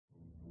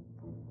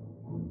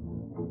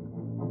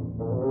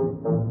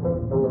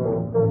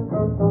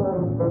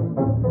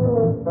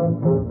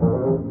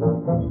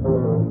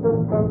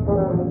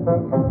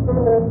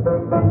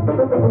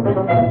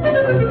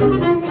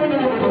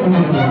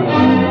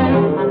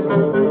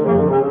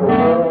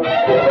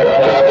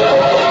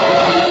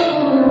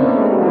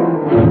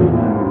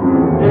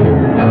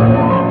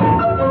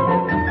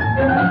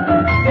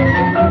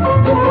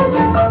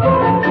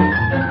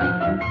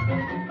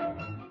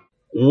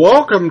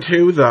Welcome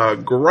to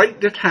the Great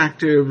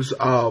Detectives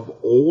of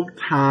Old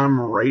Time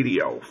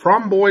Radio.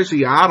 From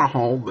Boise,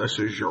 Idaho, this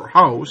is your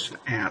host,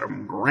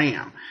 Adam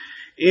Graham.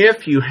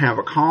 If you have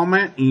a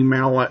comment,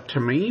 email it to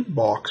me,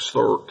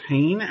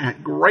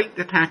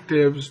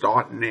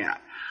 box13@greatdetectives.net.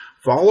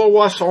 Follow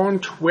us on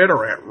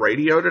Twitter at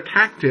Radio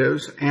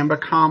Detectives and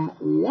become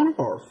one of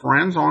our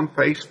friends on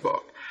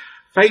Facebook,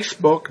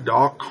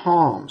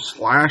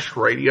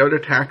 facebook.com/Radio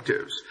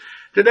Detectives.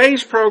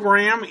 Today's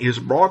program is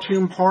brought to you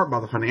in part by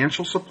the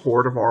financial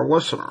support of our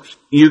listeners.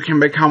 You can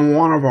become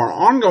one of our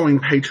ongoing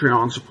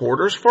Patreon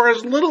supporters for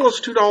as little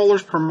as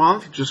 $2 per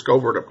month. Just go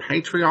over to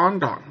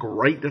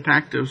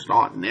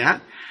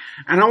patreon.greatdetectives.net.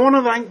 And I want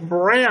to thank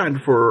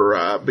Brad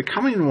for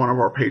becoming one of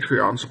our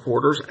Patreon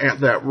supporters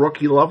at that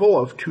rookie level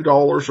of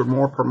 $2 or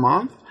more per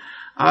month.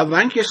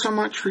 Thank you so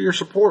much for your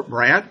support,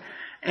 Brad.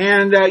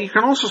 And you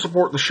can also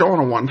support the show on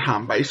a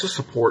one-time basis,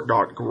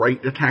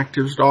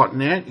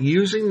 support.greatdetectives.net,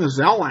 using the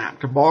Zelle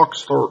app to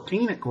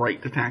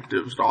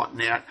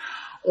box13@greatdetectives.net,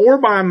 or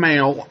by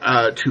mail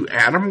to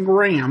Adam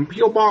Graham,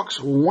 P.O. Box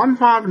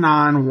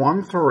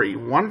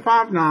 15913,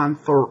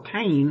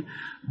 15913,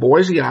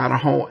 Boise,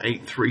 Idaho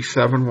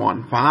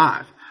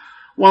 83715.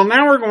 Well,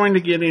 now we're going to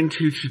get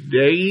into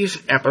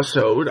today's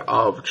episode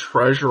of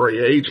Treasury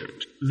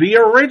Agent. The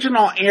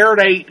original air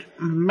date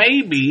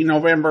may be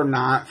November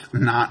 9th,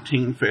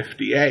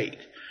 1958.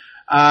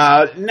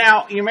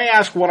 Now, you may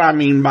ask what I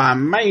mean by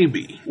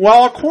maybe.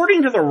 Well,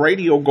 according to the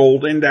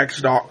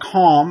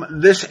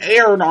RadioGoldIndex.com, this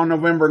aired on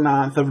November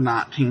 9th of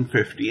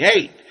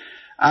 1958.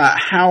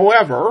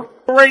 However,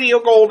 the Radio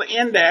Gold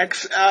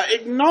Index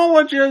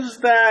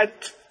acknowledges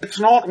that it's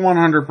not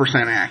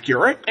 100%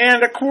 accurate,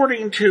 and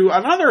according to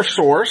another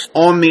source,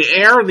 On the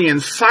Air, the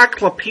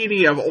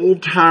Encyclopedia of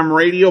Old Time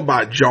Radio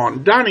by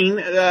John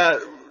Dunning,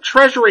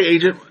 Treasury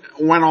Agent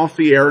went off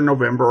the air in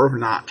November of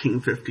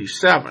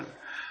 1957.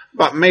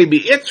 But maybe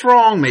it's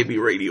wrong, maybe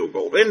Radio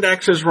Gold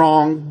Index is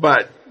wrong,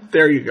 but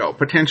there you go,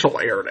 potential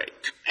air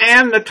date.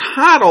 And the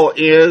title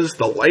is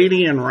The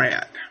Lady in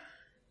Red.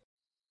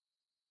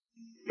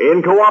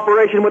 In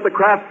cooperation with the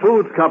Kraft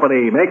Foods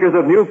Company, makers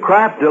of new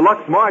Kraft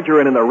Deluxe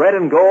Margarine in the red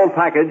and gold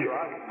package,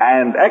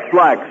 and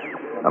X-Lax,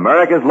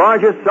 America's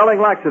largest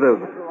selling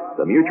laxative,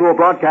 the Mutual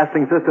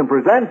Broadcasting System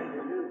presents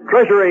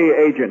Treasury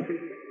Agent.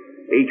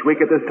 Each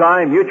week at this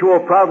time, Mutual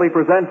proudly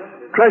presents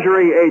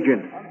Treasury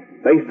Agent,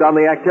 based on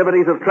the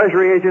activities of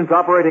Treasury agents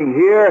operating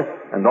here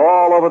and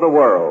all over the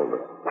world.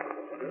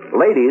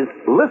 Ladies,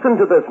 listen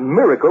to this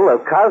miracle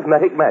of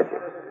cosmetic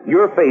magic.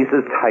 Your face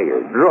is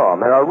tired, drawn.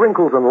 There are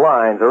wrinkles and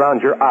lines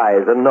around your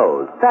eyes and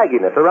nose,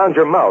 sagginess around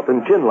your mouth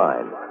and chin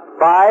line.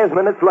 5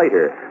 minutes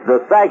later, the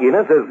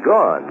sagginess is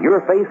gone. Your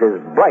face is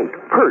bright,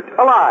 pert,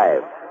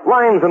 alive.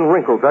 Lines and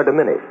wrinkles are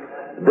diminished.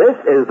 This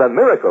is the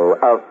miracle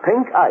of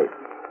pink ice.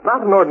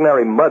 Not an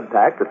ordinary mud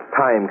pack that's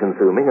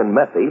time-consuming and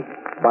messy,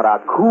 but a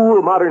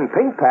cool modern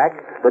pink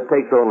pack that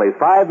takes only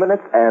 5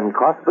 minutes and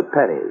costs but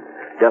pennies.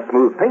 Just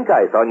smooth pink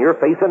ice on your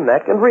face and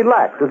neck and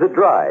relax as it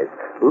dries.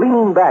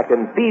 Lean back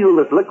and feel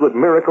this liquid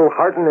miracle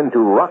harden into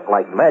rock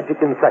like magic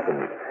in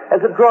seconds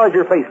as it draws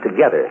your face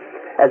together,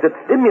 as it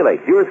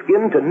stimulates your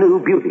skin to new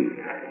beauty.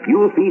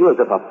 You'll feel as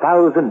if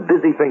 1,000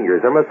 busy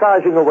fingers are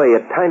massaging away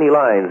at tiny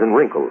lines and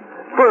wrinkles,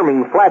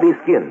 firming flabby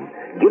skin,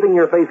 giving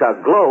your face a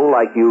glow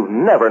like you've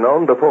never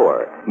known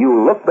before.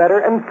 You'll look better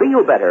and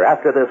feel better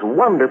after this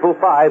wonderful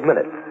 5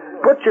 minutes.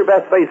 Put your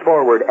best face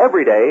forward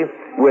every day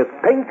with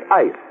pink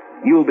ice.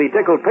 You'll be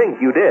tickled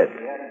pink you did.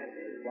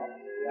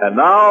 And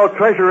now,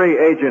 Treasury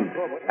Agent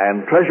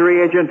and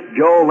Treasury Agent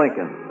Joe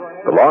Lincoln.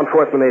 The law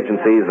enforcement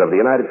agencies of the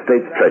United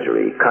States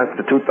Treasury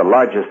constitute the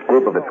largest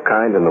group of its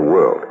kind in the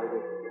world.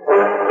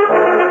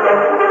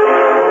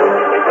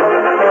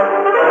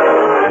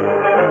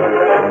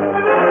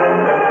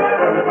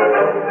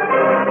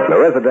 On a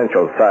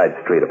residential side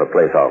street of a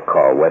place I'll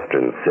call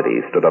Western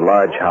City stood a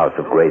large house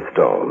of gray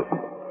stone.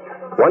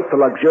 Once a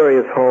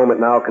luxurious home, it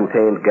now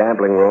contained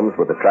gambling rooms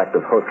with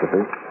attractive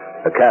hostesses,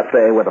 a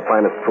cafe where the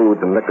finest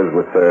foods and liquors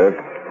were served,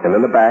 and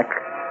in the back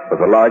was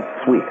a large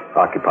suite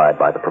occupied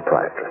by the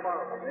proprietor.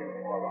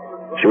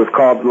 She was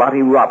called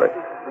Lottie Roberts,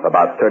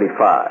 about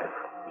 35.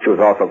 She was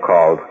also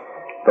called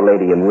the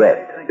Lady in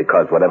Red,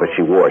 because whatever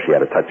she wore, she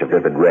had a touch of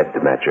vivid red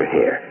to match her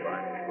hair.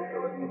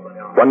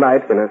 One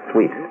night in her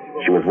suite,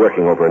 she was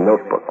working over a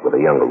notebook with a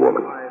younger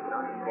woman.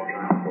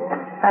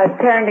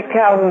 Turn to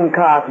Calhoun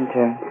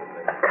Carpenter.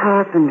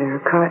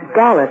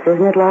 Dallas,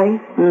 isn't it, Lottie?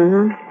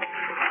 Mm-hmm.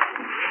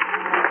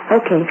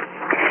 Okay.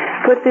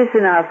 Put this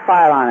in our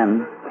file on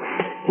him.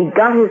 He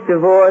got his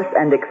divorce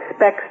and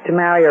expects to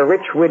marry a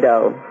rich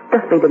widow.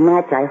 Roughly the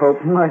match, I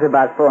hope. Worth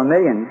about $4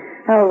 million.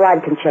 Oh,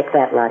 Rod can check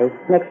that, Lottie.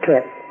 Next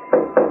trip.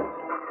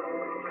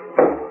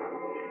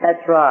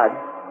 That's Rod.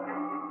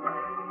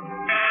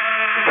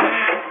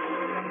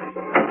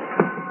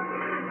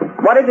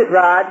 What is it,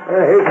 Rod?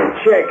 Here's a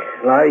check,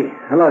 Lottie.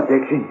 Hello,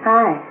 Dixie.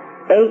 Hi.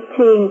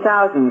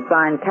 $18,000,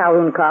 signed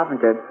Calhoun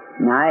Carpenter.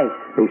 Nice.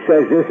 He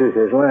says this is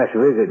his last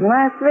visit.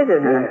 Last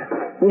visit, huh? Yeah.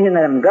 You didn't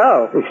let him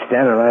go. He's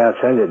standing right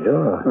outside the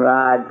door.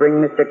 Rod,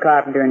 bring Mr.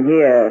 Carpenter in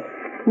here.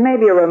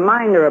 Maybe a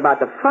reminder about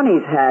the fun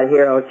he's had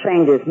here will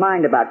change his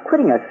mind about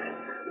quitting us.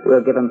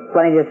 We'll give him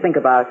plenty to think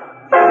about.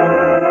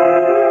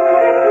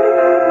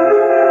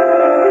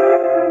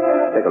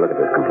 Take a look at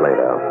this complaint,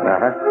 Al.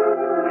 Uh-huh.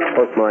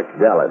 Postmarked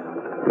Dallas.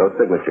 No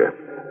signature.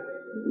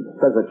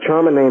 Says a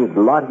charmer named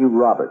Lottie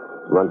Roberts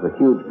runs a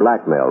huge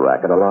blackmail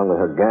racket along with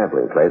her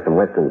gambling place in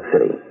Western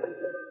City.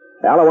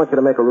 Al, I want you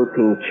to make a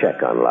routine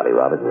check on Lottie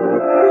Roberts.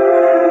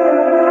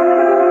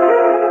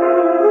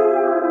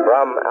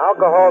 From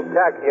Alcohol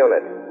Tax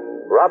Unit,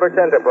 Roberts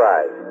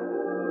Enterprise.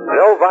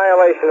 No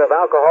violation of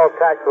alcohol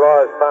tax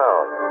laws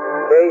found.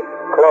 Case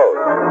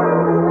closed.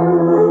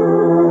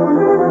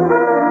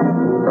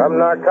 From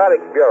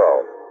Narcotics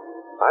Bureau.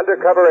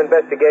 Undercover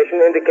investigation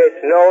indicates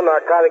no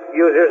narcotics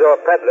users or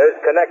peddlers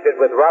connected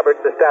with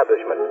Roberts'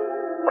 establishment.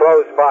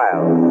 Close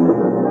file.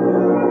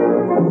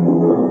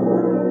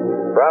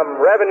 From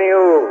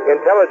Revenue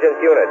Intelligence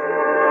Unit.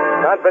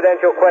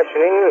 Confidential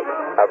questioning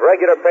of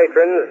regular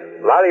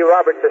patrons, Lottie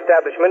Roberts'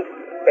 establishment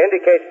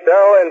indicates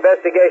thorough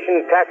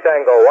investigation tax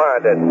angle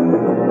warranted.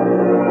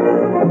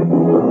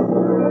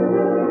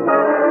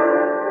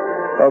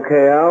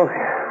 Okay, Al.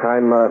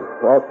 I'm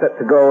all set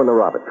to go in the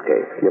Roberts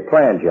case. Your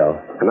plan,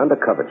 Joe? An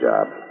undercover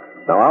job.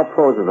 Now, I'll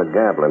pose as a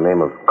gambler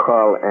named of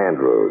Carl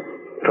Andrews.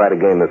 Try to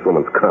gain this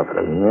woman's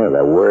confidence. Yeah,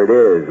 the word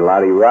is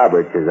Lottie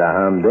Roberts is a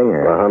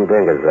humdinger. Well,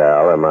 humdingers,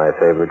 Al, are my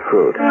favorite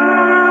fruit.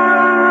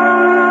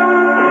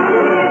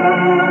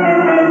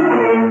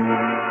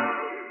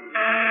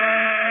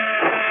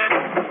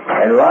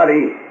 Hey,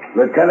 Lottie,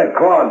 Lieutenant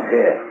Corn's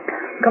here.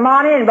 Come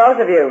on in, both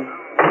of you.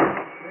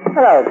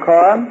 Hello,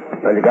 Cora.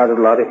 Well, you got it,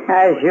 Lottie?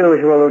 As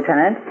usual,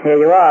 Lieutenant. Here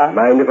you are.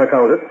 Mind if I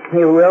count it?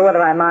 You will,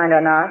 whether I mind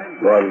or not.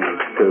 1,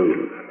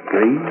 2,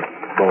 3,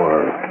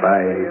 4,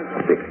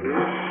 5, 6,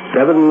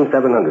 7,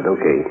 700.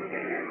 Okay.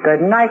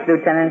 Good night,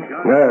 Lieutenant.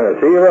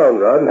 See you around,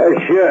 Rod.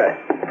 Sure.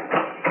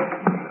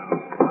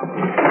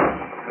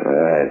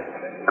 All right.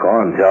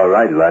 Corn's all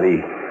right,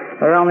 Lottie.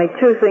 There are only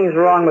two things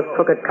wrong with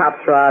crooked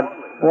cops, Rod.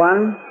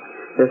 One,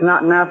 there's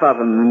not enough of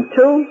them. And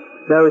two,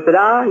 those that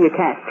are, you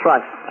can't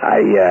trust.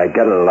 I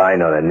got a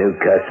line on a new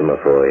customer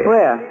for you.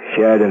 Where?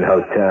 Sheridan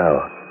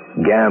Hotel.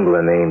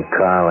 Gambler named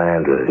Carl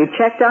Andrews. You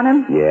checked on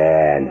him?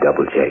 Yeah, and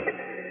double-checked.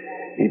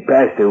 He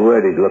passed the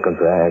word he's looking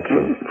for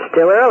action.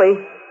 Still early.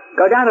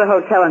 Go down to the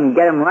hotel and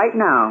get him right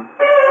now.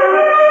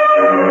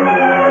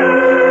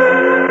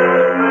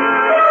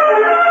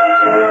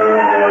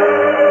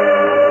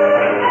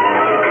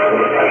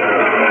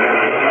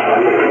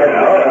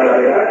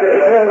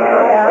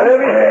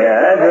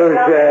 Andrews,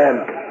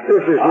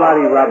 this is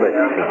Lottie Roberts.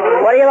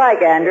 What do you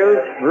like, Andrews?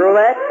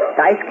 Roulette,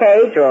 dice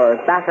cage, or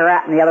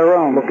baccarat in the other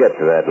room? We'll get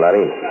to that,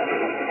 Lottie.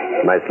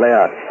 Nice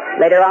layout.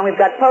 Later on, we've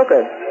got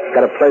poker.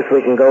 Got a place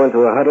we can go into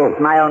a huddle?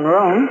 My own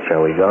room.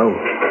 Shall we go?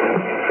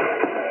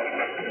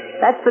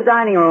 That's the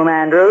dining room,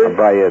 Andrews. I'll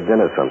buy you a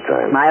dinner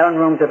sometime. My own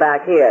rooms are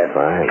back here.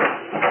 Fine.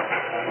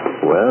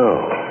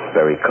 Well,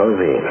 very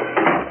cozy.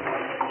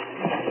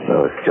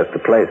 So it's just a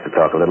place to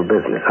talk a little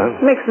business, huh?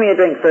 Mix me a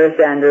drink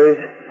first, Andrews,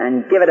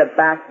 and give it a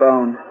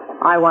backbone.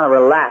 I want to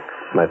relax.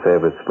 My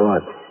favorite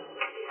sport.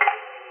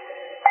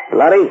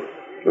 Lottie,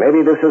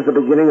 maybe this is the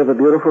beginning of a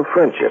beautiful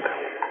friendship.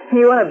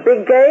 You want a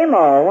big game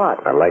or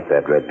what? I like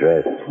that red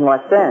dress.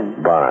 What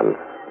then? Bonds.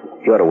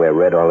 You ought to wear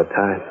red all the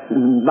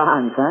time.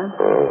 Bonds, huh?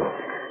 Oh.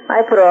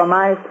 I put all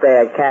my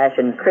spare cash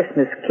in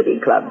Christmas kitty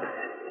clubs.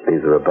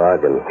 These are a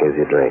bargain. Here's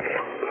your drink.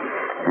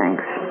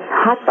 Thanks.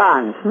 Hot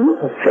bonds,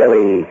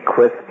 Fairly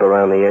crisp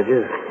around the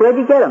edges. Where'd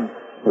you get them?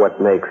 What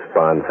makes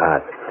bonds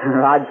hot?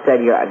 Rod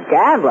said you're a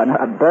gambler,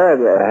 not a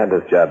burglar. I had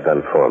this job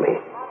done for me.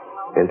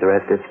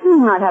 Interested?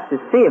 I'd have to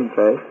see him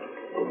first.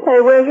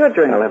 Hey, where's your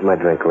drink? I'll have my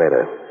drink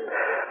later.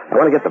 I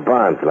want to get the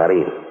bonds,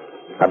 Lottie.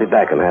 I'll be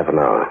back in half an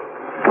hour.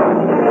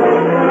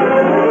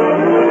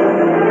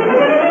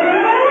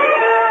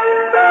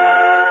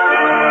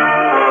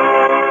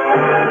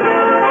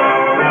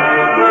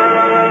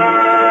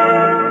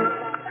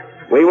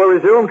 We will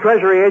resume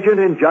Treasury Agent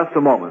in just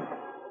a moment.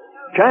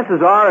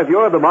 Chances are, if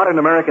you're the modern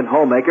American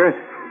homemaker,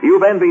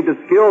 you've envied the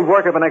skilled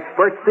work of an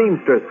expert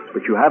seamstress,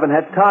 but you haven't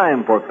had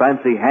time for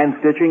fancy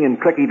hand-stitching and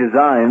tricky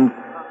designs.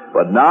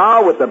 But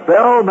now, with the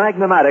Bell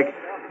Magnamatic,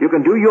 you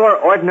can do your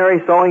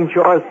ordinary sewing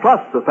chores plus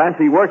the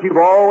fancy work you've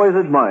always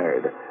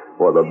admired.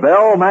 For the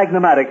Bell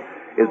Magnamatic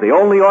is the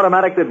only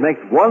automatic that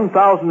makes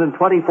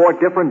 1,024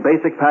 different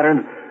basic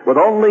patterns with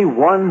only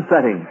one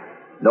setting.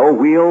 No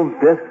wheels,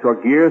 discs,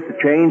 or gears to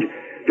change.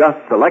 Just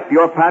select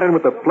your pattern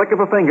with the flick of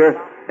a finger,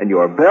 and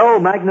your Bell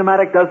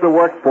Magnamatic does the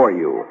work for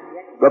you.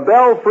 The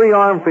Bell free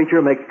arm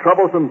feature makes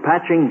troublesome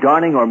patching,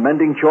 darning, or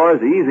mending chores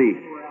easy.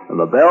 And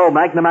the Bell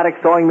Magnamatic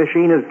sewing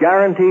machine is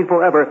guaranteed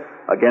forever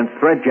against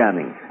thread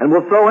jamming and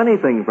will sew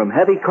anything from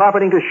heavy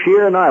carpeting to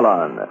sheer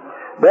nylon.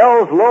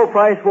 Bell's low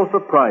price will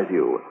surprise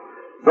you.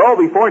 So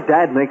before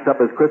Dad makes up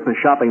his Christmas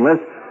shopping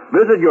list,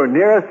 visit your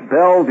nearest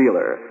Bell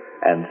dealer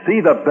and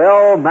see the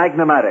Bell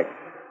Magnamatic,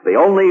 the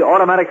only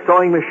automatic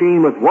sewing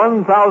machine with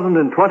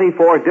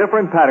 1,024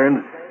 different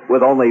patterns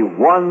with only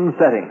one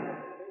setting.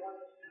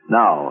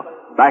 Now,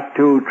 back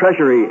to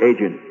Treasury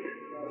Agent.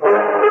 Al?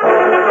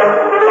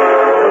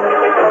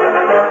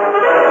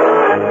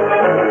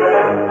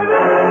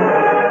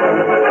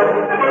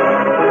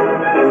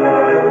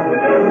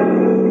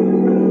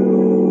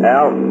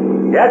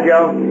 Yeah,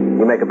 Joe.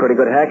 You make a pretty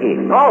good hacky.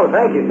 Oh,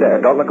 thank you,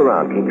 sir. Don't look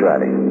around. Keep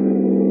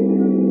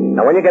driving.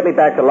 Now, when you get me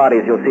back to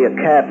Lottie's, you'll see a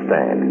cab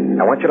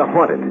stand. I want you to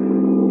haunt it.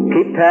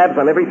 Keep tabs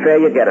on every fare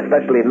you get,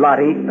 especially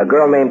Lottie, a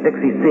girl named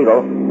Dixie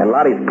Siegel, and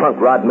Lottie's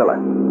punk, Rod Miller.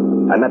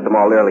 I met them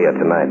all earlier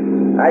tonight.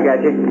 I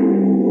got you.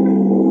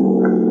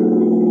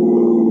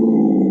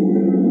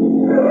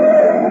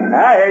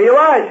 Ah, here you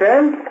are,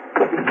 sir.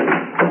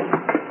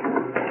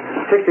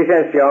 60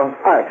 cents, Joe.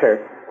 All right,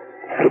 sir.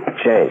 Keep the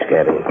change,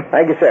 Gabby.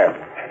 Thank you, sir.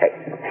 Hey,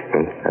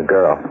 a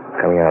girl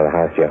coming out of the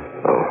house, Joe.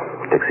 Oh,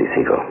 Dixie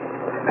Siegel.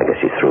 I guess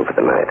she's through for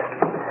the night.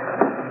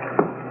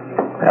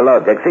 Hello,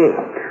 Dixie.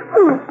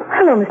 Oh,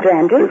 hello, Mr.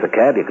 Andrews. Here's a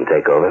cab you can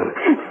take over.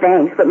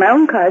 Thanks, but my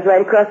own car's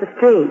right across the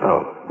street.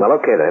 Oh, well,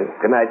 okay then.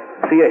 Good night.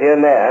 See you here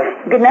and there.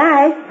 Good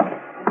night.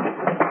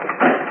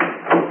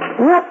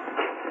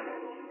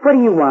 What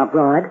do you want,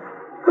 Rod?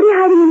 What are you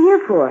hiding in here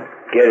for?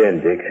 Get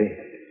in, Dixie.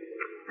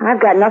 I've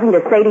got nothing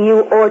to say to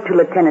you or to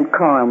Lieutenant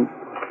Coram.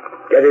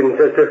 Get in,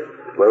 sister.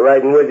 We're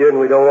riding with you, and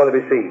we don't want to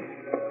be seen.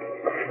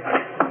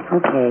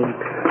 Okay.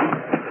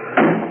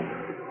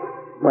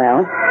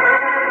 Well,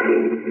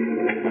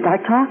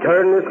 start talking.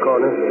 Turn this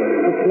corner.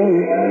 It's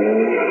me.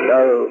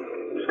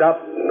 Stop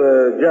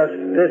just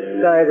this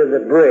side of the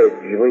bridge.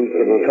 We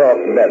can talk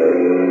better.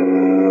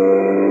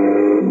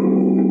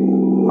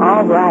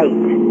 All right.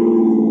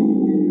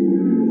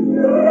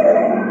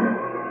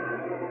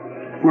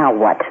 Now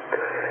what?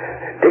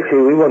 Dixie,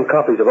 we want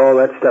copies of all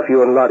that stuff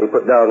you and Lottie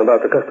put down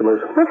about the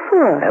customers. What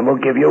for? And we'll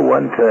give you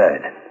 1/3.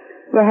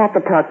 You'll have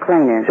to talk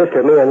plainer.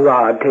 Sister, me and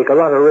Rod take a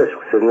lot of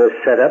risks in this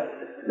setup.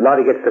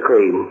 Lottie gets the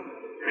cream.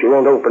 She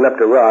won't open up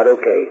to Rod,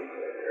 okay.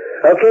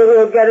 Okay,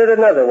 we'll get it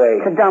another way.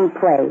 It's a dumb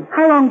play.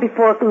 How long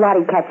before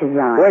Lottie catches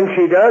on? When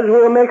she does,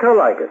 we'll make her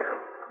like it.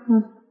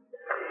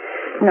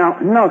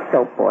 No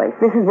soap, boys.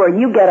 This is where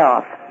you get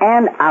off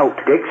and out.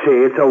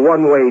 Dixie, it's a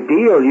one-way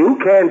deal. You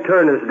can't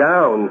turn us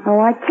down. Oh,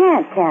 I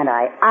can't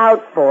I?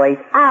 Out, boys,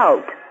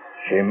 out.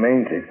 She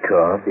means it,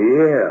 Carl.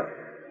 Yeah.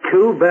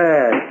 Too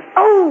bad.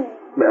 Oh!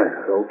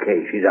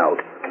 Okay, she's out.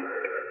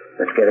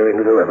 Let's get her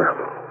into the river.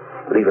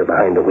 Leave her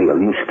behind the wheel.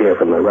 You steer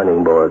from the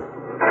running board.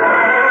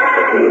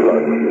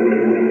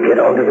 Get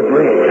onto the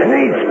bridge. I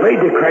need speed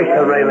to crash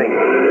the railing.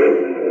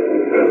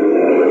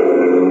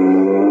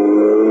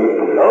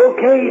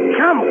 Okay,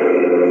 jump.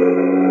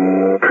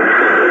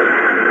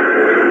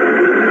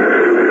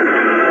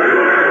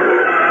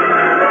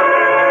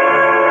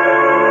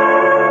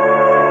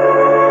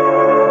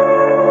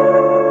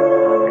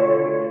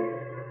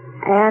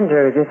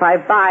 Andrews, if I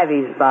buy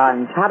these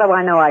bonds, how do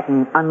I know I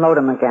can unload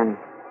them again?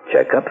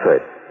 Check up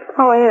first.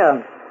 Oh,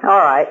 here. All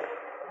right.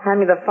 Hand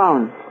me the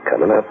phone.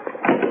 Coming up.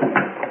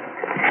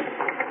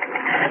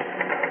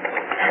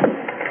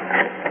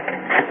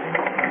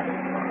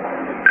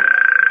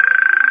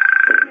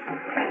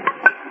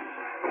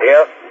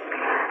 Yeah?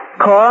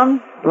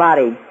 Coram?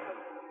 Lottie.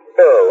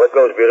 Oh, what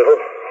goes, beautiful?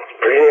 It's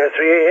pretty near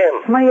 3 a.m.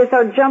 What are you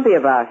so jumpy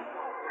about?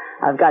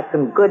 I've got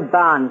some good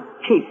bonds,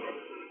 cheap.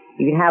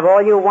 You can have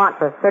all you want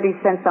for 30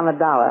 cents on the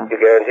dollar. You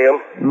guarantee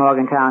them?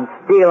 Morgantown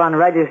Steel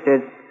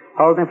unregistered.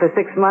 Hold them for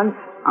 6 months.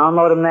 I'll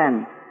load them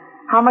then.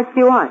 How much do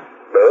you want?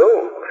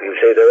 Oh, if you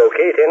say they're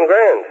okay, 10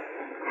 grand.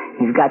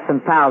 You've got some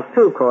pals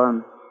too,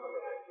 Coram.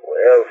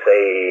 Well,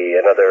 say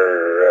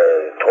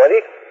another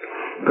 20?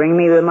 Bring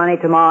me the money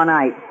tomorrow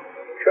night.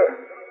 Sure.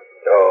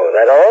 Oh,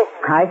 that all?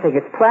 I think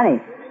it's plenty.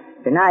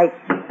 Good night.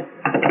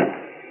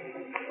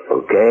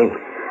 Okay.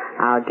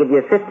 I'll give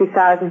you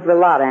 50,000 for the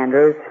lot,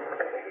 Andrews.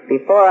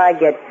 Before I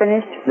get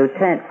finished,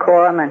 Lieutenant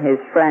Coram and his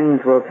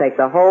friends will take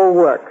the whole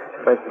works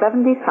for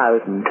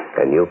 70,000.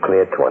 And you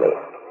clear 20.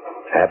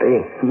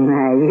 Happy?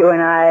 You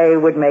and I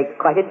would make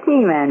quite a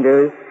team,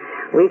 Andrews.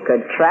 We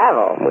could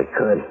travel. We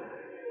could.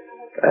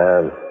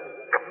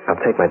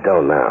 I'll take my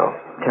dough now.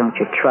 Don't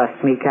you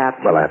trust me,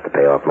 Captain? Well, I have to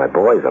pay off my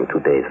boys. I'm 2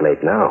 days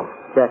late now.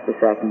 Just a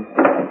second.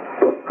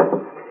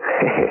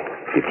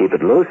 You keep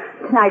it loose?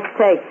 Nice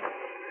take.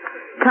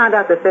 Count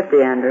out the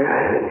 50, Andrews.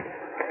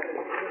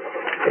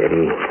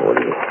 30,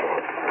 40,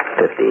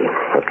 50.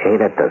 Okay,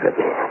 that does it.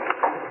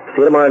 See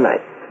you tomorrow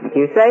night. If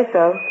you say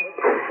so.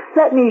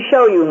 Let me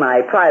show you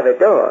my private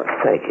door.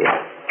 Thank you.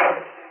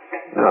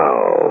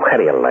 Oh, how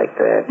do you like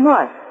that?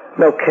 What?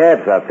 No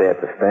cabs out there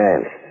at the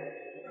stand.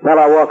 Well,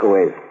 I'll walk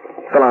away.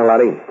 So long,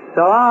 Lottie.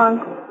 So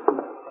long.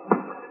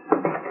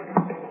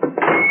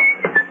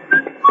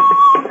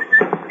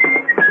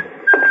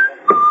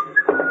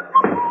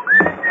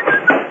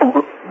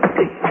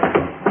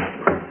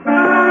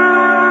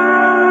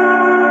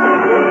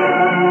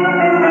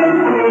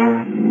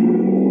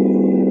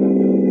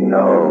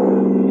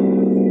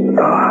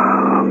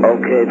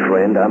 Okay,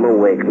 friend, I'm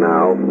awake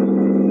now.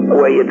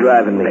 Where you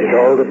driving me? It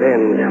all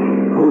depends.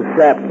 Who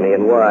sapped me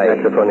and why?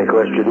 That's a funny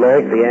question,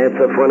 Mac. The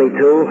answer funny,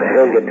 too?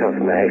 Don't get tough,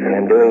 Mac.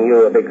 I'm doing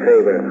you a big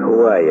favor.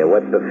 Who are you?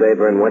 What's the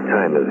favor and what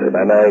time is it?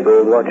 By my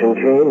gold watch and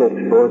chain, it's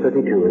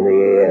 4:32 in the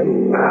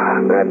a.m.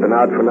 I've been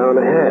out for an hour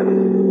and a half.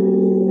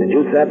 Did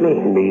you sap me?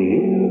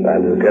 Me?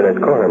 I'm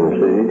Lieutenant Corum,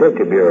 the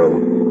Detective Bureau.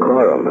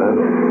 Corum, huh?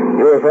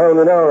 You were found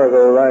an hour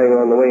ago lying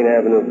on the Wayne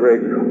Avenue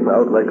Bridge,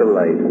 out like a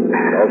light.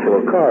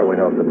 Also, a car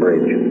went off the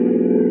bridge.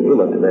 You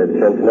must have had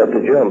sense enough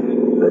to jump.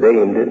 The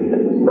dame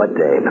didn't. What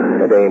dame?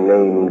 A dame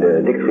named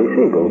Dixie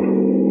Siegel.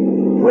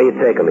 Where you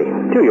taking me?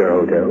 To your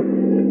hotel.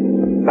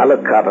 Now,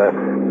 look, copper,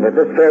 if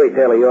this fairy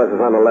tale of yours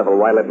is on the level,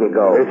 why let me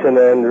go? Listen,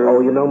 Andrew.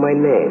 Oh, you know my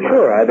name?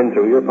 Sure, I've been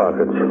through your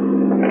pockets.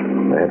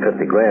 Man,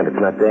 50 grand, it's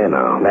not there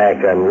now.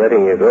 Mac, I'm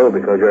letting you go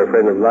because you're a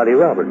friend of Lottie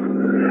Roberts.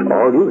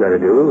 All you gotta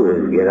do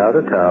is get out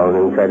of town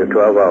inside of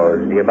 12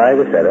 hours. Do you buy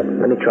the setup?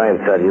 Let me try and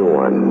sell you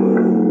one.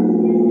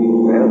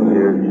 Well,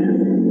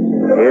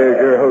 here's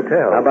your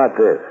hotel. How about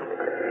this?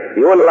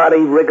 You and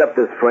Lottie rig up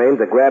this frame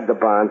to grab the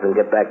bonds and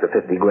get back the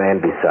 50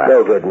 grand besides.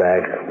 No good,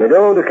 Mac. They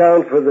don't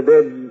account for the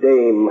dead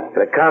dame.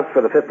 It accounts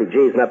for the 50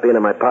 G's not being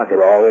in my pocket.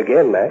 Wrong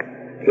again, Mac.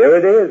 Here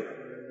it is.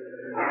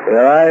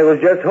 Well, I was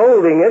just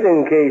holding it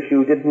in case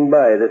you didn't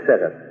buy the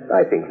setup.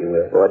 I think you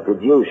will. What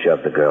did you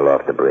shove the girl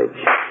off the bridge?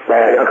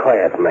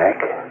 Quiet,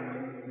 Mac.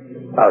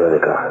 Out of the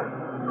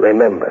car.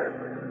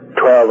 Remember,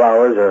 12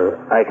 hours or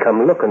I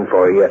come looking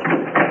for you.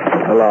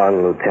 So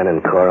long,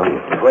 Lieutenant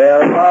Corum.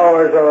 12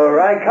 hours or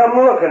I come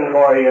looking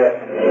for you.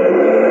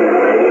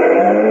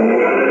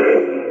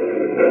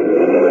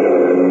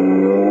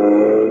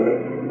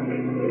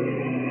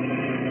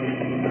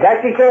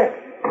 Taxi, sir?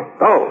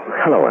 Oh,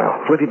 hello, Al.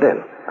 Where have you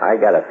been? I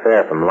got a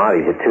fare from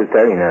Lottie's at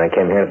 2:30, and then I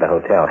came here to the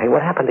hotel. Hey,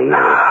 what happened to you?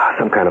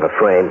 Some kind of a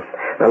frame.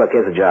 Now, look,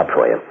 here's a job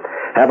for you.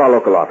 Have our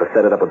local office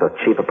set it up with the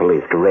chief of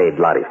police to raid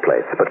Lottie's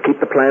place. But keep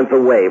the plans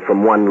away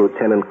from one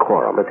Lieutenant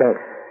Corum.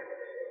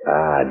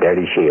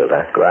 Dirty shield,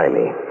 huh?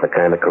 Grimy. The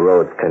kind that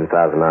corrodes 10,000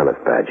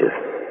 honest badges.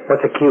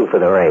 What's the cue for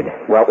the raid?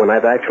 Well, when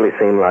I've actually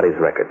seen Lottie's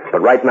records.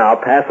 But right now,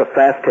 pass a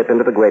fast tip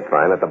into the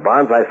grapevine that the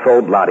bonds I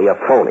sold Lottie are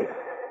phony.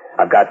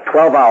 I've got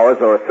 12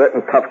 hours or a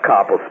certain tough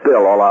cop will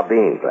spill all our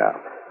beans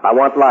out. I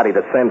want Lottie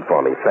to send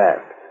for me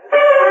fast.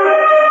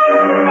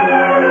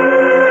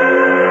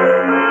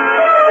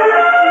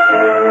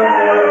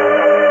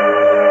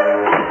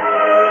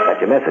 Got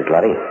your message,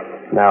 Lottie.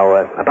 Now,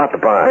 about the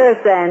bonds.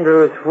 First,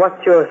 Andrews,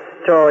 what's your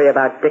story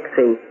about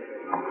Dixie?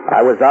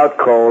 I was out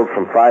cold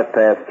from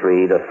 3:05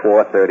 to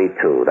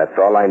 4:32. That's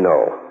all I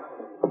know.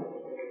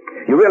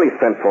 You really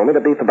sent for me to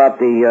beef about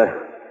the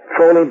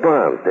phony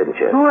bonds, didn't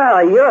you?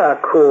 Well, you're a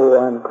cool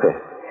one.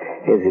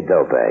 Here's your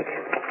dough bag.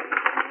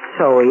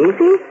 So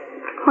easy?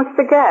 What's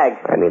the gag?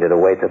 I needed a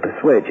way to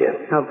persuade you.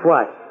 Of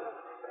what?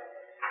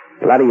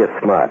 Lottie, you're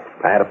smart.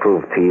 I had to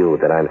prove to you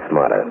that I'm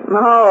smarter.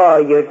 Oh,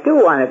 you do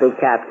want to be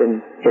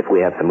captain. If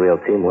we have some real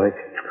teamwork.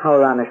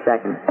 Hold on a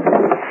second.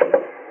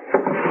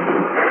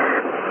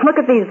 Look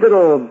at these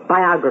little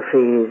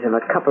biographies of a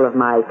couple of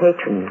my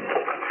patrons.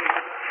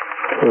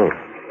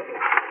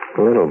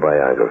 Little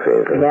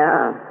biographies. Huh?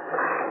 Yeah.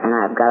 And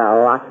I've got a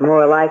lot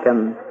more like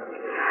them.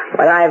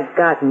 What I've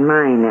got in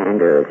mind,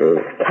 Andrews, is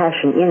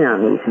cashing in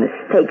on these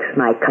mistakes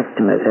my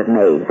customers have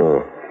made.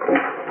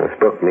 This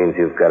book means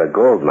you've got a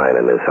gold mine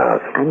in this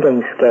house. I'm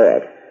getting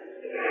scared.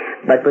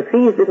 But with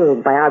these little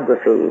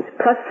biographies,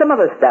 plus some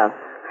other stuff,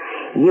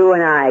 you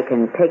and I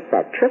can take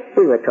that trip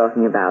we were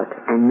talking about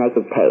and make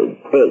it pay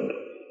big.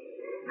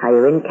 Are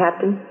you in,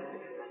 Captain?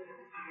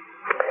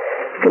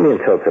 Give me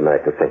until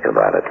tonight to think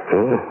about it.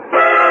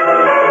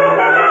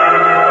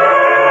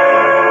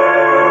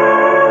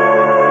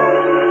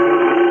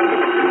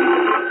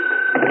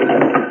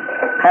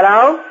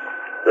 Hello?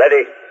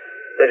 Letty,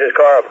 this is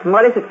Corum.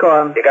 What is it,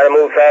 Corum? You gotta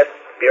move fast.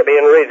 You're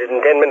being raided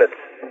in 10 minutes.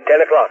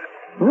 10 o'clock.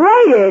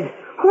 Raided?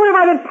 What have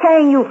I been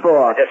paying you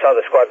for? I just saw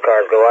the squad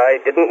cars go. I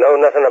didn't know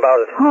nothing about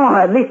it. Oh,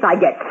 at least I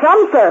get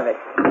some service.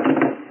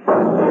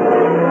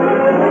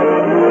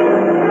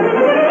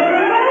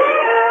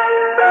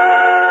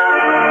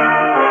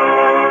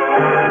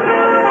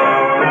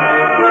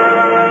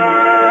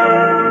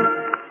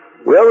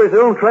 We'll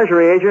resume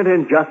Treasury Agent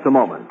in just a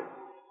moment.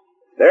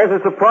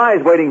 There's a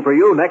surprise waiting for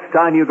you next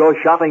time you go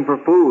shopping for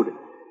food.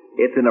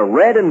 It's in a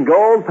red and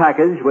gold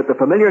package with the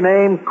familiar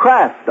name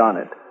Kraft on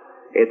it.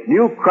 It's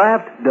new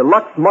Kraft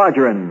Deluxe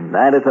Margarine,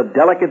 and it's a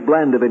delicate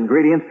blend of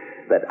ingredients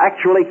that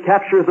actually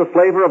captures the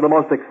flavor of the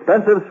most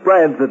expensive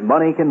spreads that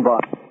money can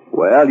buy.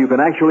 Well, you can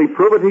actually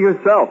prove it to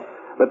yourself.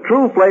 The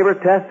true flavor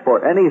test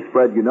for any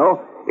spread, you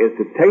know, is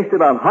to taste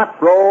it on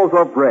hot rolls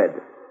or bread.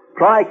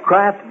 Try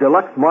Kraft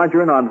Deluxe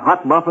Margarine on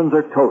hot muffins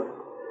or toast.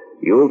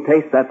 You'll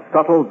taste that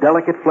subtle,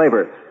 delicate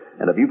flavor.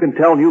 And if you can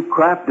tell new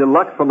Kraft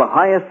Deluxe from the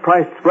highest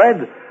priced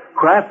spread,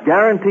 Kraft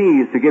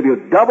guarantees to give you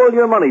double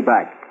your money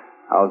back.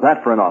 How's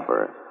that for an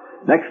offer?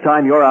 Next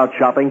time you're out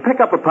shopping, pick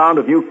up a pound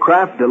of new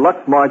Kraft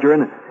Deluxe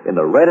Margarine in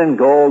the red and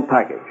gold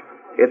package.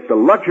 It's the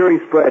luxury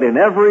spread in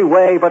every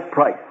way but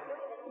price.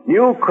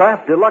 New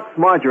Kraft Deluxe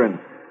Margarine,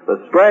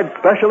 the spread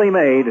specially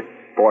made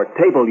for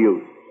table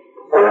use.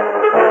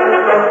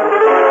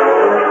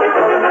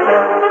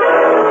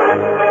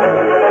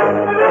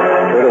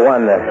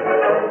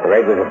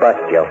 was a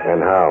bust, Joe. And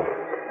how?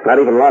 Not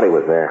even Lottie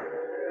was there.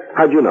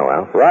 How'd you know,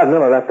 Al? Rod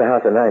Miller left the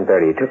house at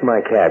 9:30. He took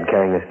my cab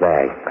carrying this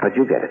bag. How'd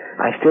you get it?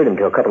 I steered him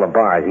to a couple of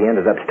bars. He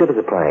ended up stiff as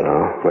a plank.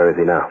 Oh, where is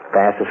he now?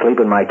 Fast asleep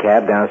in my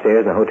cab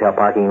downstairs in the hotel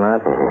parking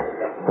lot.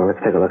 Well,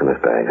 let's take a look in this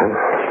bag, huh?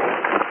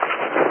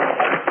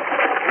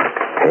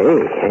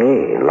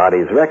 Hey,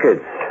 Lottie's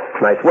records.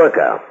 Nice work,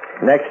 Al.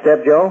 Next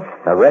step, Joe?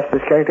 Arrest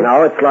this character?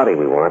 No, it's Lottie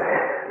we want.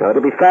 Now,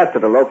 it'll be faster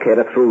to locate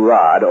her through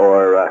Rod,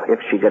 or if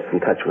she gets in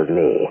touch with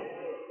me.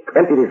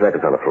 Empty these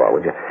records on the floor,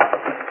 would you?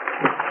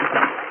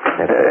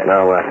 That's it.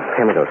 Now,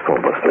 hand me those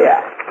phone books, please.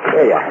 Yeah.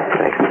 Here you are.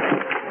 Thanks.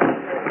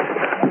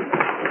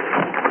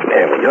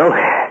 There we go.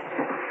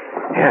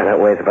 Yeah, that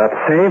weighs about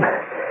the same.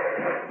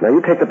 Now,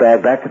 you take the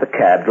bag back to the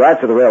cab, drive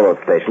to the railroad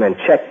station, and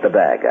check the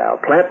bag, Al.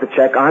 Plant the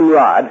check on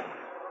Rod,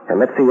 and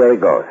let's see where he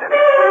goes.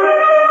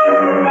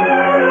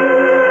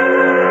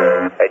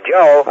 Hey,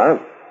 Joe. Huh?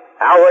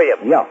 How are you?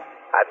 Yeah.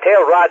 I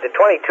tailed Rod to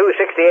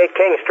 2268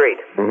 King Street.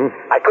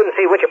 I couldn't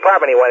see which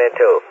apartment he went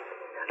into.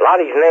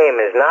 Lottie's name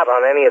is not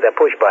on any of the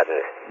push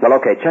buttons. Well,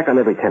 okay, check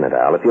on every tenant,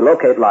 Al. If you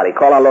locate Lottie,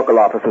 call our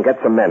local office and get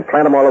some men.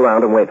 Plant them all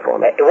around and wait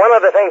for me. One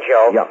other thing,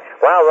 Joe. Yeah.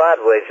 While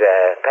Rod was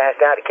passed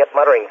out, he kept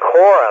muttering,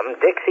 "Quorum.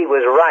 Dixie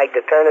was right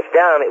to turn us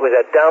down. It was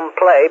a dumb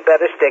play.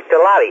 Better stick to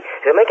Lottie."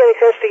 Does it make any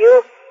sense to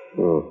you?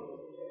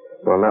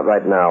 Well, not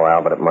right now,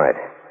 Al, but it might.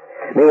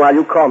 Meanwhile,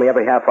 you call me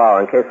every half hour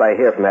in case I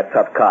hear from that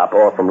tough cop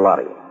or from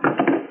Lottie.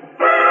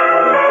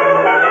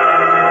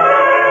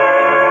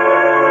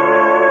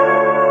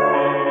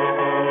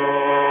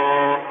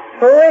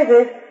 Who is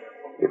it?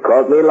 You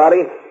called me,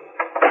 Lottie?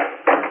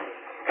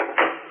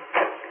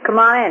 Come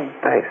on in.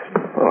 Thanks.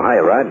 Oh, hi,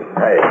 Rod.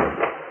 Hey.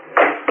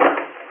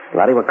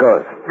 Lottie, what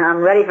goes?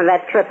 I'm ready for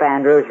that trip,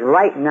 Andrews,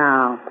 right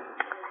now.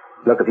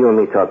 Look, if you and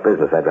me talk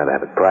business, I'd rather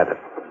have it private.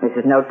 This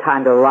is no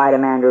time to ride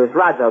him, Andrews.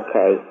 Rod's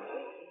okay.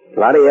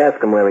 Lottie, ask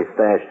him where he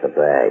stashed the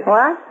bag.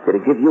 What? Did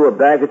he give you a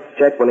baggage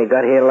check when he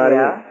got here, Lottie?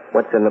 Yeah.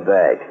 What's in the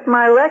bag?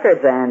 My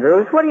records,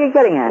 Andrews. What are you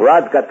getting at?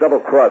 Rod's got double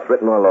cross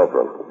written all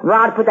over him.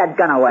 Rod, put that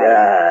gun away.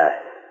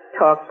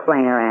 Talk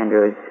plainer,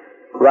 Andrews.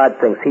 Rod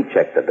thinks he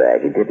checked the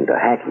bag. He didn't. A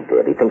hacky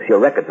did. He thinks your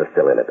records are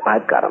still in it.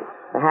 I've got them.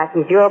 The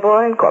hackey's your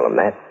boy? Call him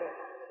that.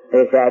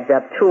 This adds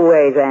up two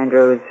ways,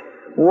 Andrews.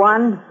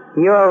 One,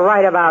 you're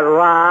right about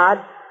Rod.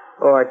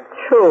 Or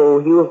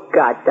two, you've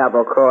got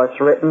double cross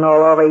written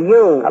all over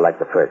you. I like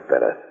the first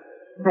better.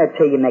 That's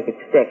how you make it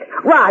stick.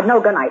 Rod, no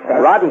gun, I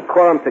said. Rod and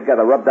Quorum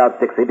together rubbed out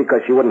Dixie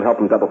because she wouldn't help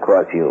him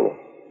double-cross you.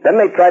 Then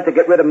they tried to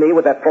get rid of me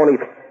with that phony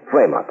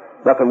frame-up.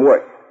 Nothing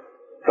worked.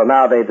 So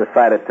now they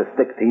decided to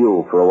stick to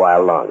you for a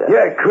while longer.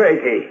 You're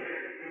crazy.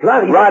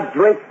 Lottie. Rod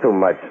drinks too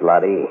much,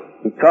 Lottie.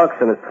 He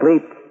talks in his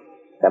sleep.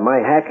 And my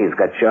hackey's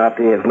got sharp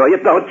ears. No, you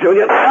don't,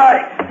 Junior. Stop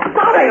it!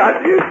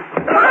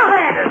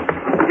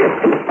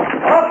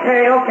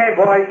 Okay,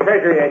 boys.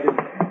 Treasury agent.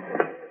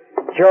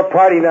 It's your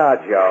party now,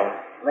 Joe.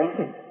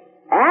 Lincoln.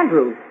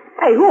 Andrews.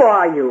 Hey, who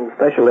are you?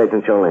 Special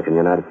Agent Joe Lincoln,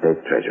 United States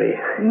Treasury.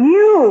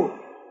 You.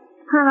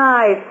 And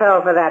I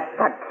fell for that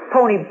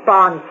phony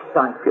bond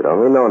stunt. If you'd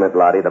only known it,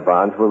 Lottie, the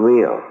bonds were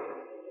real.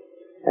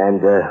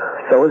 And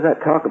so was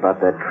that talk about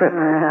that trip.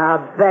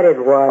 I'll bet it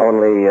was.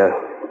 Only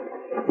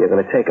you're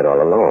going to take it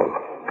all alone.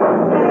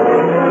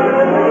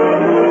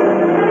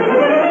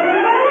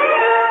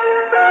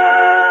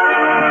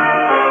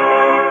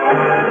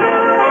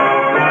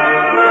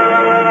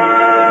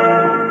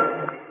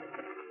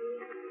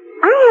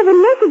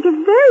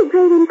 Very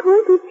great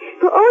importance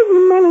for all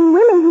you men and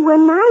women who are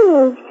my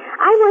age.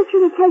 I want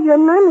you to tell your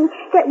mommy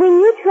that when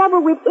you're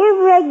troubled with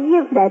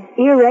That's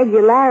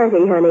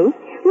irregularity, honey.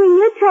 When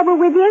you're troubled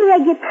with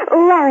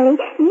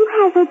irregularity, you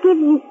have her give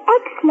you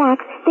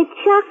X-Lax, the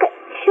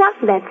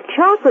that's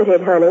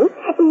chocolated, honey.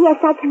 Yes,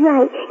 that's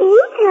right.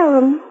 You tell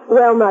them.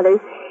 Well, mothers,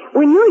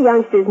 when your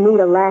youngsters need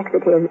a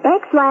laxative,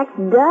 X-Lax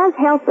does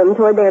help them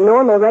toward their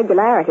normal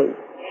regularity.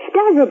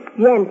 Does it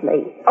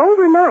gently,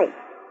 overnight.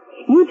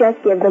 You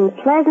just give them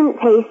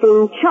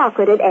pleasant-tasting,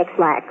 chocolated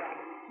X-Lax.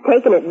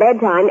 Taken at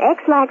bedtime,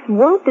 X-Lax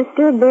won't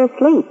disturb their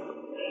sleep.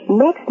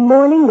 Next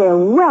morning, they're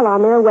well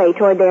on their way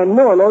toward their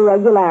normal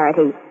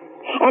regularity.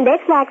 And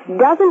X-Lax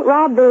doesn't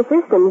rob their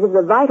systems of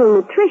the vital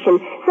nutrition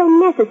so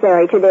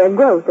necessary to their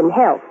growth and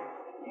health.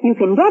 You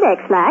can get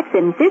X-Lax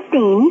in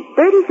 15,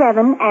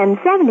 37, and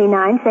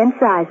 79-cent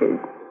sizes.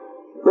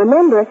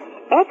 Remember,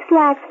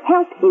 X-Lax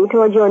helps you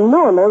toward your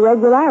normal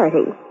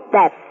regularity.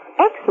 That's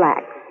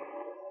X-Lax.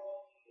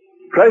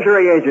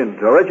 Treasury Agent,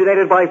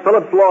 originated by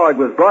Phillips Lord,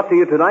 was brought to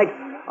you tonight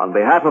on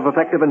behalf of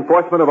effective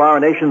enforcement of our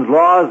nation's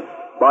laws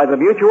by the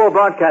Mutual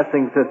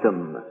Broadcasting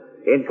System,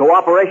 in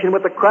cooperation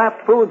with the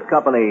Kraft Foods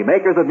Company,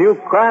 makers of new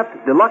Kraft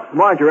Deluxe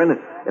Margarine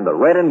in the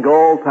red and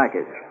gold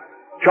package,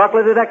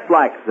 Chocolated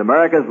X-Lax,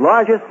 America's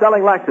largest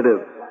selling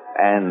laxative,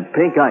 and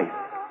Pink Ice.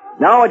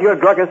 Now at your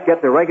druggist,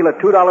 get the regular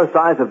 $2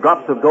 size of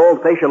drops of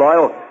gold facial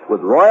oil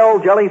with Royal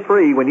Jelly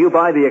Free when you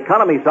buy the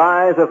economy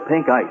size of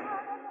Pink Ice.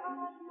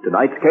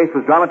 Tonight's case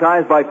was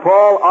dramatized by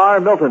Paul R.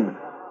 Milton,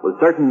 with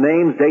certain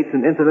names, dates,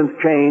 and incidents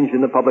changed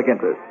in the public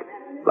interest.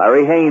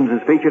 Larry Haines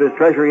is featured as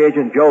Treasury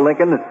Agent Joe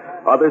Lincoln,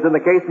 Others in the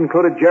case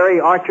included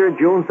Jerry Archer,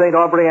 June St.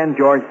 Aubrey, and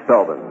George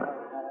Spelman.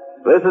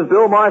 This is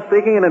Bill Maher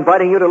speaking and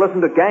inviting you to listen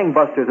to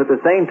Gangbusters at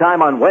the same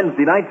time on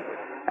Wednesday nights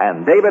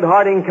and David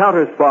Harding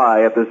Counter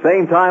Spy at the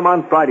same time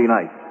on Friday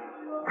nights.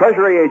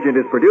 Treasury Agent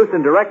is produced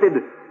and directed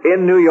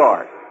in New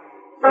York.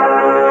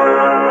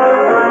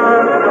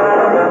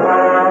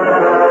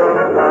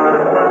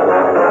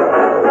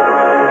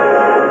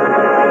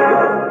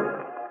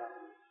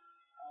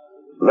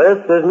 This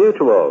is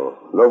Mutual,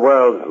 the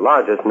world's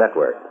largest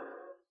network.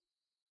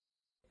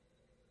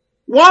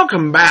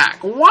 Welcome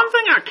back. One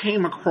thing I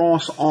came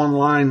across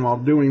online while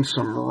doing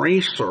some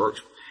research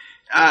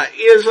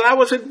is I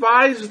was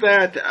advised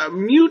that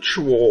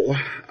Mutual,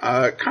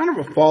 kind of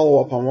a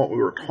follow-up on what we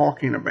were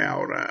talking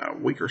about a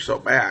week or so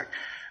back,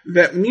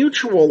 that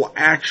Mutual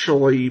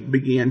actually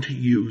began to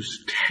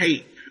use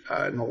tape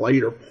in the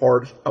later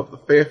part of the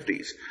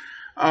 50s,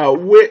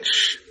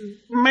 which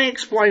may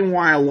explain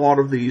why a lot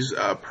of these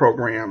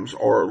programs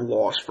are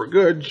lost for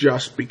good,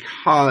 just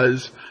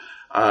because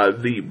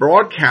the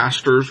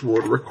broadcasters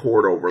would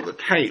record over the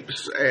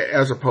tapes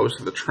as opposed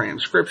to the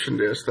transcription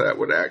disc that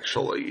would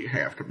actually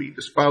have to be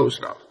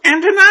disposed of.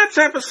 And tonight's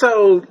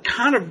episode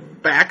kind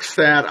of backs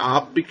that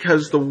up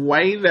because the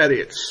way that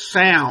it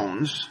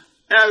sounds,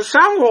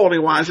 sound quality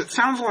wise, it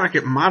sounds like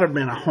it might have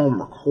been a home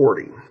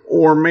recording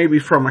or maybe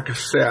from a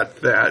cassette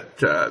that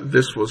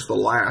this was the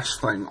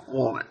last thing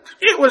on it.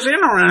 It was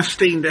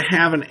interesting to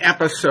have an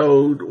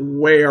episode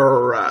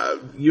where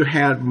you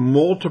had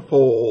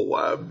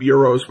multiple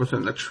bureaus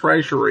within the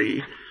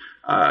Treasury,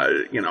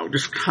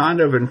 just kind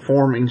of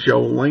informing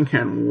Joe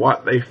Lincoln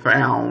what they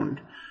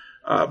found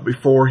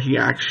before he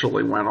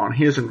actually went on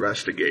his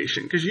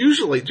investigation, because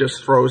usually it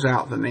just throws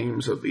out the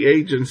names of the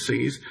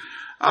agencies,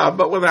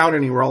 but without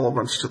any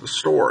relevance to the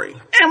story.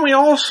 And we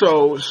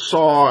also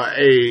saw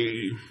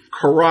a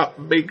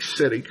corrupt big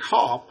city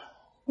cop,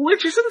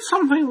 which isn't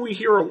something we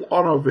hear a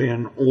lot of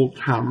in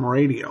old-time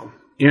radio,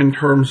 in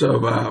terms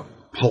of a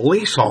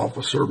police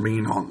officer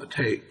being on the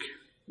take.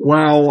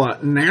 Well,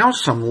 now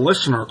some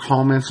listener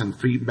comments and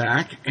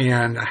feedback,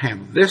 and I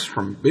have this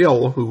from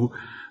Bill, who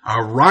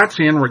writes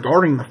in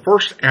regarding the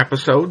first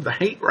episode, The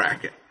Hate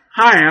Racket.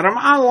 Hi, Adam.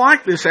 I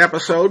like this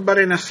episode, but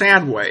in a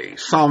sad way.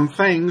 Some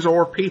things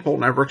or people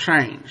never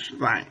change.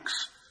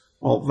 Thanks.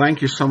 Well,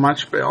 thank you so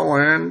much, Bill,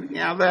 and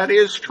yeah, that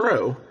is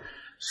true.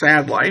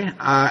 Sadly.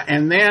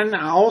 And then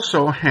I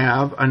also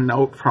have a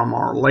note from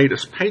our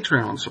latest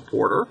Patreon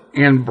supporter,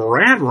 and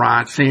Brad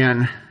writes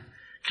in,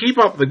 keep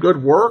up the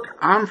good work.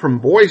 I'm from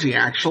Boise,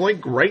 actually.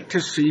 Great to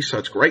see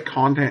such great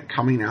content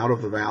coming out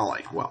of the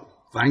Valley. Well,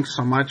 thanks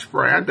so much,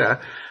 Brad.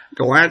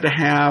 Glad to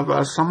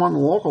have someone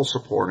local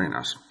supporting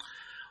us.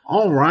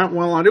 All right,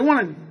 well, I do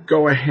want to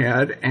go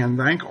ahead and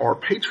thank our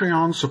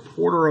Patreon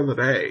supporter of the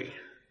day.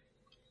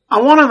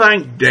 I want to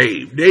thank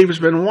Dave. Dave has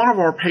been one of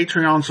our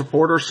Patreon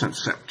supporters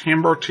since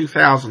September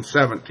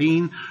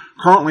 2017,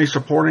 currently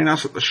supporting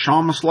us at the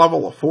Shamus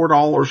level of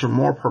 $4 or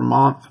more per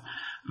month.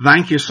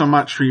 Thank you so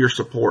much for your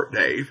support,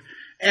 Dave.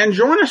 And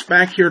join us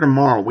back here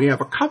tomorrow. We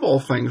have a couple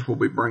of things we'll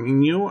be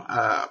bringing you.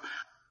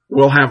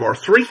 We'll have our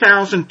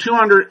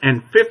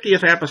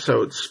 3,250th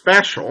episode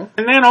special.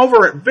 And then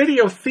over at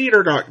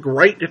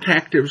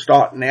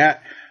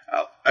videotheater.greatdetectives.net,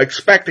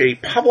 expect a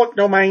public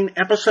domain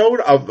episode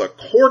of The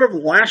Court of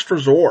Last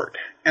Resort.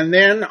 And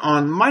then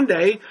on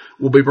Monday,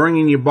 we'll be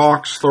bringing you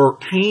Box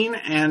 13.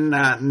 And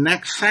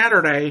next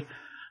Saturday,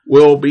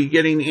 we'll be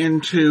getting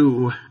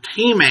into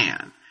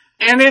T-Man.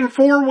 And in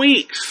 4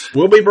 weeks,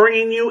 we'll be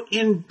bringing you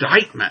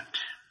Indictment.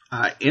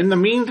 In the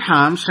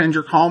meantime, send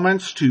your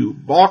comments to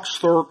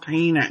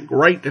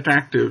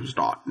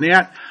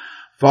box13@greatdetectives.net.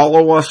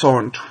 Follow us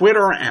on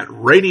Twitter at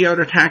Radio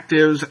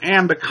Detectives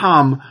and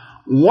become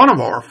one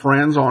of our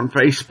friends on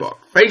Facebook,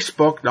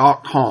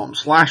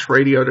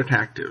 facebook.com/Radio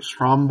Detectives.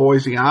 From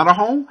Boise,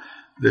 Idaho,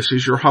 this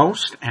is your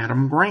host,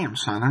 Adam Graham,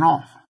 signing off.